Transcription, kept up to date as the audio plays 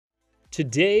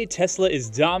Today, Tesla is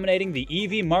dominating the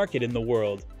EV market in the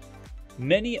world.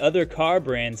 Many other car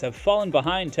brands have fallen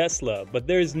behind Tesla, but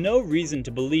there is no reason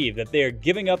to believe that they are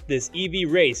giving up this EV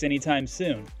race anytime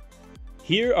soon.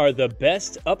 Here are the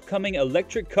best upcoming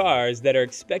electric cars that are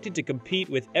expected to compete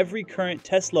with every current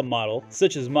Tesla model,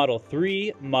 such as Model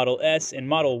 3, Model S, and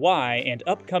Model Y, and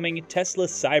upcoming Tesla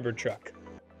Cybertruck.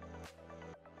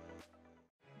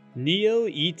 NIO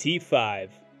ET5.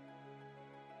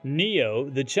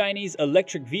 NIO, the Chinese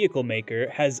electric vehicle maker,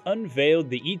 has unveiled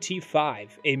the ET5,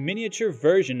 a miniature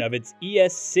version of its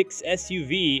ES6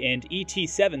 SUV and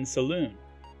ET7 saloon.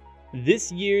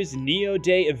 This year's NIO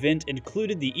Day event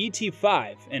included the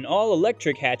ET5, an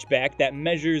all-electric hatchback that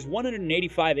measures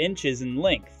 185 inches in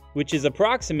length, which is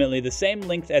approximately the same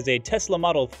length as a Tesla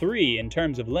Model 3 in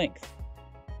terms of length.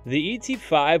 The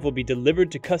ET5 will be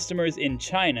delivered to customers in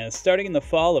China starting in the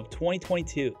fall of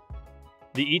 2022.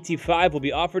 The ET5 will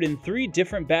be offered in 3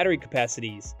 different battery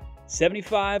capacities: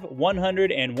 75, 100,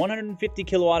 and 150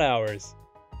 kilowatt hours.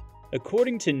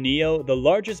 According to NIO, the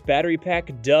largest battery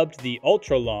pack, dubbed the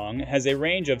Ultra Long, has a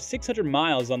range of 600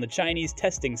 miles on the Chinese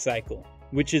testing cycle,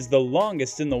 which is the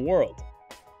longest in the world.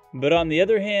 But on the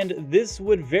other hand, this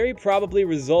would very probably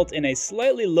result in a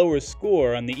slightly lower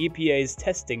score on the EPA's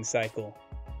testing cycle.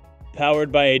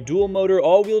 Powered by a dual-motor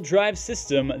all-wheel drive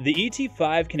system, the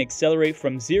ET5 can accelerate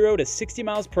from 0 to 60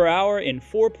 miles per hour in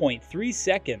 4.3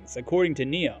 seconds, according to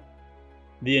NIO.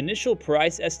 The initial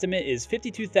price estimate is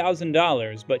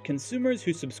 $52,000, but consumers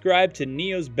who subscribe to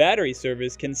NIO's battery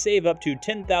service can save up to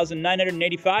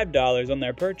 $10,985 on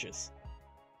their purchase.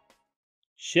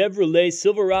 Chevrolet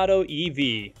Silverado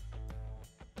EV.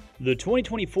 The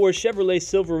 2024 Chevrolet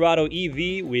Silverado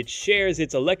EV, which shares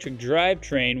its electric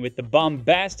drivetrain with the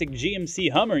bombastic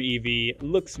GMC Hummer EV,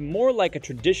 looks more like a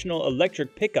traditional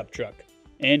electric pickup truck.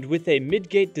 And with a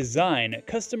midgate design,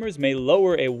 customers may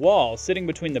lower a wall sitting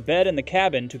between the bed and the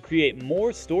cabin to create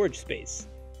more storage space.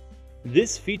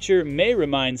 This feature may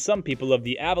remind some people of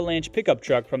the Avalanche pickup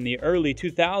truck from the early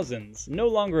 2000s, no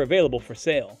longer available for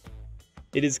sale.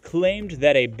 It is claimed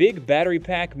that a big battery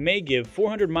pack may give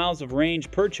 400 miles of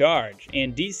range per charge,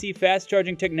 and DC fast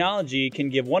charging technology can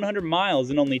give 100 miles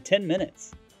in only 10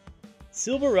 minutes.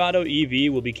 Silverado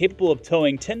EV will be capable of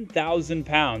towing 10,000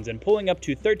 pounds and pulling up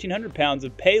to 1,300 pounds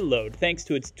of payload thanks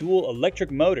to its dual electric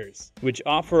motors, which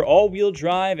offer all-wheel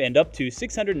drive and up to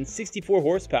 664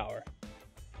 horsepower.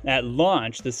 At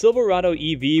launch, the Silverado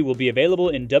EV will be available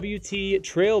in WT,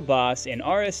 Trail Boss, and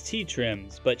RST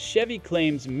trims, but Chevy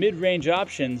claims mid-range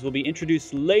options will be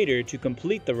introduced later to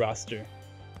complete the roster.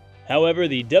 However,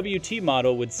 the WT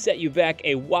model would set you back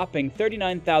a whopping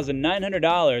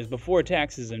 $39,900 before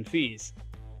taxes and fees.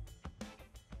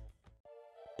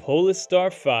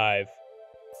 Polestar 5.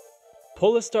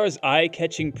 Polestar's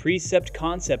eye-catching Precept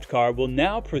concept car will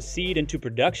now proceed into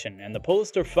production, and the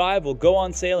Polestar 5 will go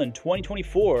on sale in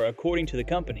 2024, according to the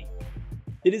company.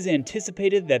 It is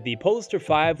anticipated that the Polestar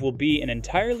 5 will be an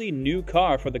entirely new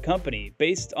car for the company,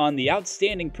 based on the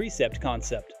outstanding Precept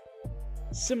concept.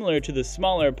 Similar to the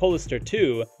smaller Polestar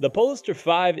 2, the Polestar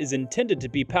 5 is intended to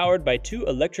be powered by 2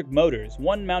 electric motors,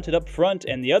 one mounted up front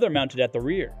and the other mounted at the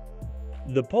rear.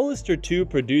 The Polestar 2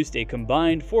 produced a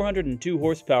combined 402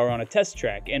 horsepower on a test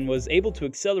track and was able to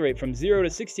accelerate from 0 to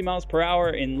 60 miles per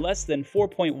hour in less than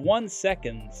 4.1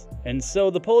 seconds, and so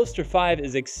the Polestar 5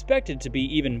 is expected to be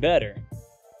even better.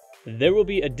 There will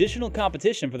be additional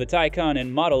competition for the Taycan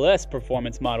and Model S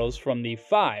performance models from the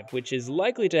 5, which is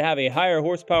likely to have a higher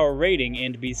horsepower rating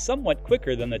and be somewhat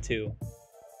quicker than the 2.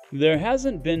 There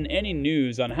hasn't been any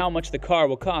news on how much the car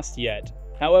will cost yet.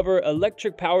 However,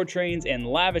 electric powertrains and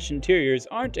lavish interiors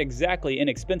aren't exactly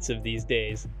inexpensive these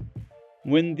days.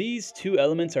 When these 2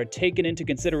 elements are taken into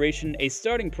consideration, a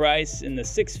starting price in the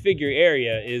 6-figure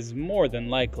area is more than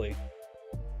likely.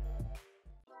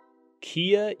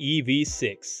 Kia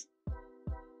EV6.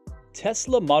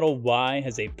 Tesla Model Y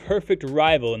has a perfect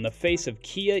rival in the face of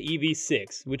Kia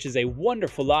EV6, which is a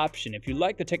wonderful option if you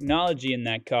like the technology in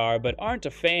that car but aren't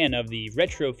a fan of the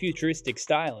retro-futuristic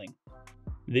styling.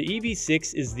 The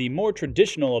EV6 is the more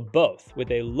traditional of both,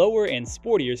 with a lower and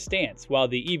sportier stance, while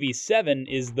the EV7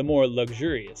 is the more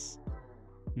luxurious.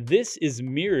 This is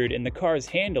mirrored in the car's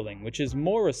handling, which is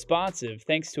more responsive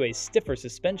thanks to a stiffer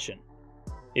suspension.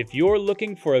 If you're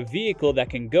looking for a vehicle that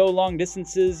can go long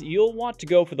distances, you'll want to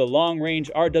go for the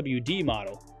long-range RWD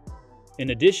model. In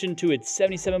addition to its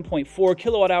 77.4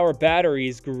 kWh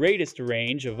battery's greatest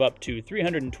range of up to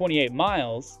 328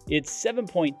 miles, its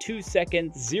 7.2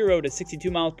 second 0 to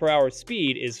 62 miles per hour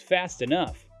speed is fast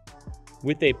enough.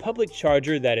 With a public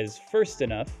charger that is fast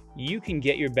enough, you can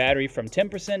get your battery from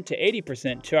 10% to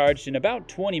 80% charged in about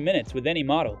 20 minutes with any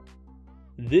model.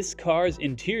 This car's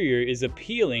interior is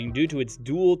appealing due to its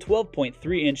dual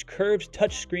 12.3-inch curved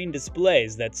touchscreen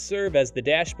displays that serve as the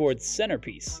dashboard's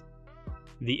centerpiece.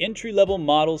 The entry-level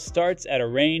model starts at a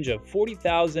range of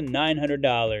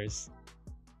 $40,900.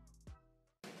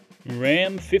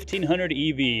 Ram 1500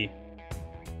 EV.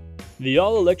 The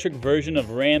all-electric version of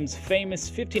Ram's famous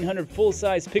 1500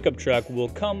 full-size pickup truck will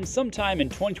come sometime in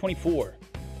 2024.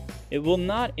 It will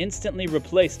not instantly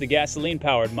replace the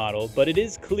gasoline-powered model, but it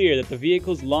is clear that the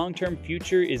vehicle's long-term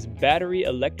future is battery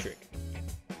electric.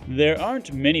 There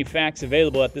aren't many facts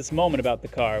available at this moment about the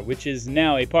car, which is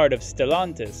now a part of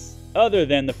Stellantis, other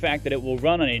than the fact that it will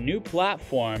run on a new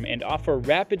platform and offer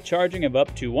rapid charging of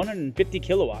up to 150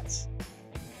 kilowatts.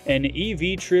 An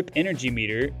EV trip energy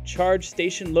meter, charge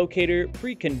station locator,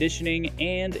 preconditioning,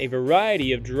 and a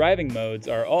variety of driving modes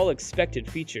are all expected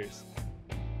features.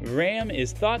 Ram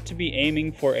is thought to be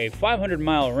aiming for a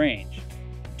 500-mile range.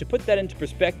 To put that into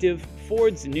perspective,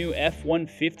 Ford's new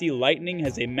F-150 Lightning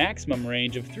has a maximum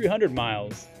range of 300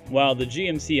 miles, while the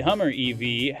GMC Hummer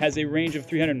EV has a range of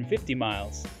 350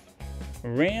 miles.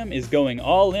 Ram is going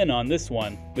all in on this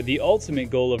one, with the ultimate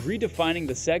goal of redefining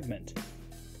the segment.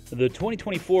 The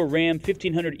 2024 Ram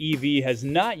 1500 EV has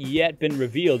not yet been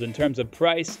revealed in terms of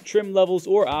price, trim levels,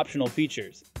 or optional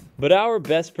features. But our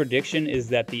best prediction is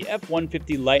that the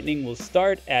F-150 Lightning will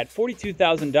start at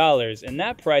 $42,000, and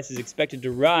that price is expected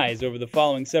to rise over the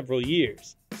following several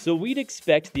years. So we'd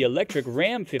expect the electric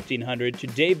Ram 1500 to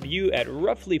debut at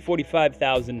roughly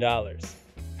 $45,000.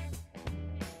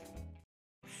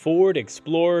 Ford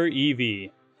Explorer EV.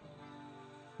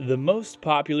 The most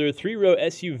popular three-row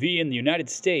SUV in the United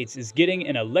States is getting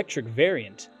an electric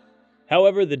variant.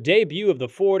 However, the debut of the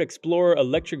Ford Explorer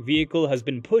electric vehicle has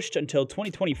been pushed until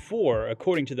 2024,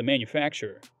 according to the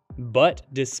manufacturer. But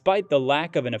despite the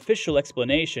lack of an official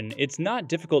explanation, it's not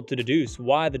difficult to deduce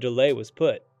why the delay was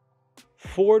put.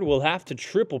 Ford will have to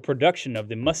triple production of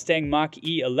the Mustang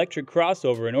Mach-E electric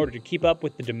crossover in order to keep up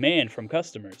with the demand from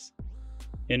customers.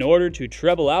 In order to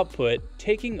treble output,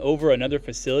 taking over another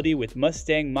facility with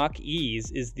Mustang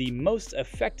Mach-E's is the most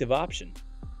effective option.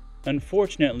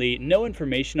 Unfortunately, no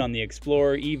information on the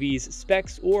Explorer EV's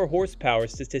specs or horsepower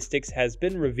statistics has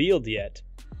been revealed yet.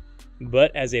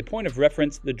 But as a point of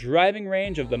reference, the driving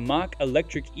range of the Mach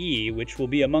Electric E, which will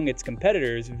be among its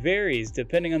competitors, varies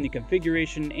depending on the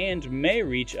configuration and may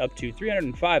reach up to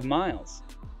 305 miles.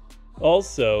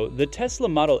 Also, the Tesla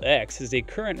Model X has a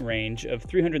current range of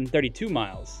 332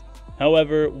 miles.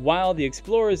 However, while the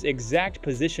Explorer's exact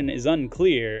position is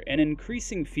unclear, an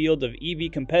increasing field of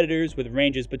EV competitors with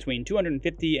ranges between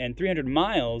 250 and 300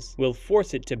 miles will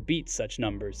force it to beat such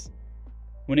numbers.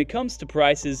 When it comes to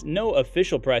prices, no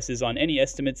official prices on any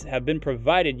estimates have been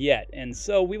provided yet, and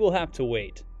so we will have to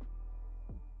wait.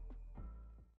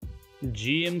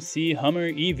 GMC Hummer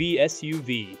EV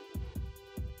SUV.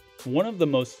 One of the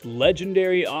most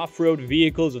legendary off-road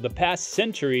vehicles of the past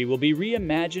century will be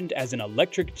reimagined as an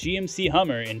electric GMC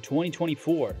Hummer in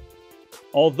 2024.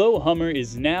 Although Hummer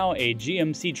is now a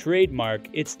GMC trademark,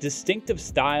 its distinctive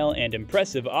style and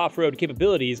impressive off-road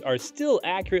capabilities are still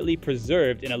accurately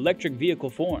preserved in electric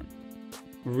vehicle form.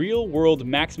 Real-world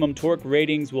maximum torque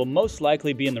ratings will most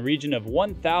likely be in the region of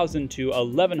 1,000 to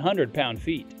 1,100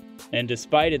 pound-feet. And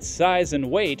despite its size and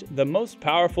weight, the most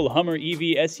powerful Hummer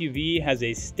EV SUV has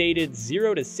a stated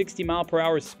 0 to 60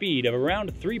 mph speed of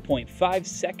around 3.5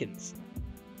 seconds.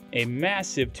 A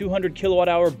massive 200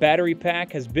 kWh battery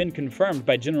pack has been confirmed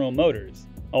by General Motors,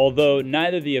 although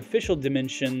neither the official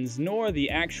dimensions nor the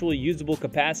actual usable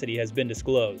capacity has been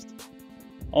disclosed.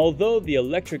 Although the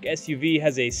electric SUV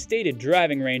has a stated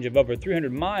driving range of over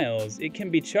 300 miles, it can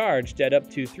be charged at up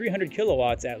to 300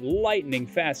 kilowatts at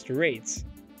lightning-fast rates.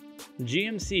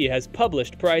 GMC has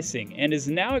published pricing and is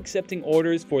now accepting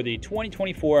orders for the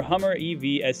 2024 Hummer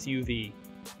EV SUV.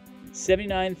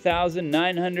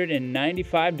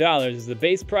 $79,995 is the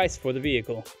base price for the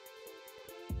vehicle.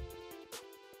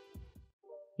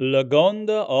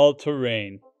 Lagonda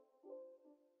Allterrain.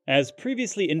 As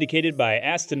previously indicated by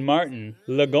Aston Martin,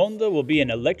 Lagonda will be an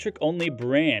electric-only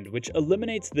brand, which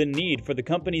eliminates the need for the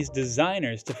company's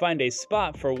designers to find a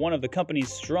spot for one of the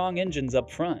company's strong engines up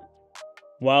front.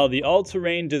 While the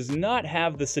All-Terrain does not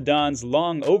have the sedan's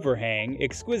long overhang,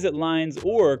 exquisite lines,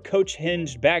 or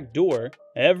coach-hinged back door,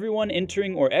 everyone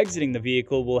entering or exiting the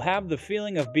vehicle will have the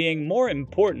feeling of being more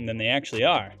important than they actually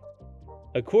are.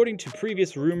 According to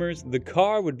previous rumors, the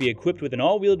car would be equipped with an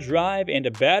all-wheel drive and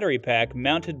a battery pack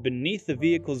mounted beneath the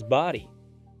vehicle's body.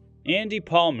 Andy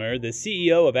Palmer, the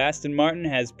CEO of Aston Martin,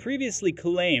 has previously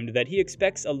claimed that he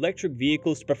expects electric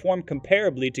vehicles to perform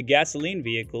comparably to gasoline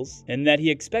vehicles, and that he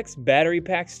expects battery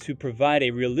packs to provide a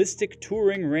realistic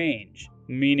touring range,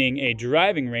 meaning a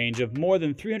driving range of more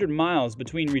than 300 miles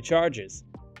between recharges.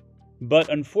 But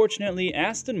unfortunately,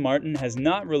 Aston Martin has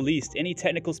not released any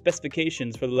technical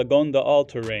specifications for the Lagonda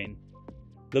Allterrain.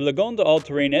 The Lagonda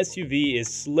Allterrain SUV is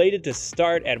slated to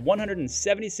start at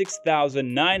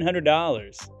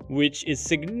 $176,900, which is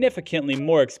significantly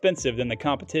more expensive than the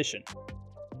competition.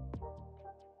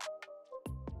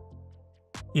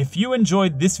 If you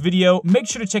enjoyed this video, make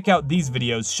sure to check out these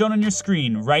videos shown on your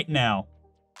screen right now.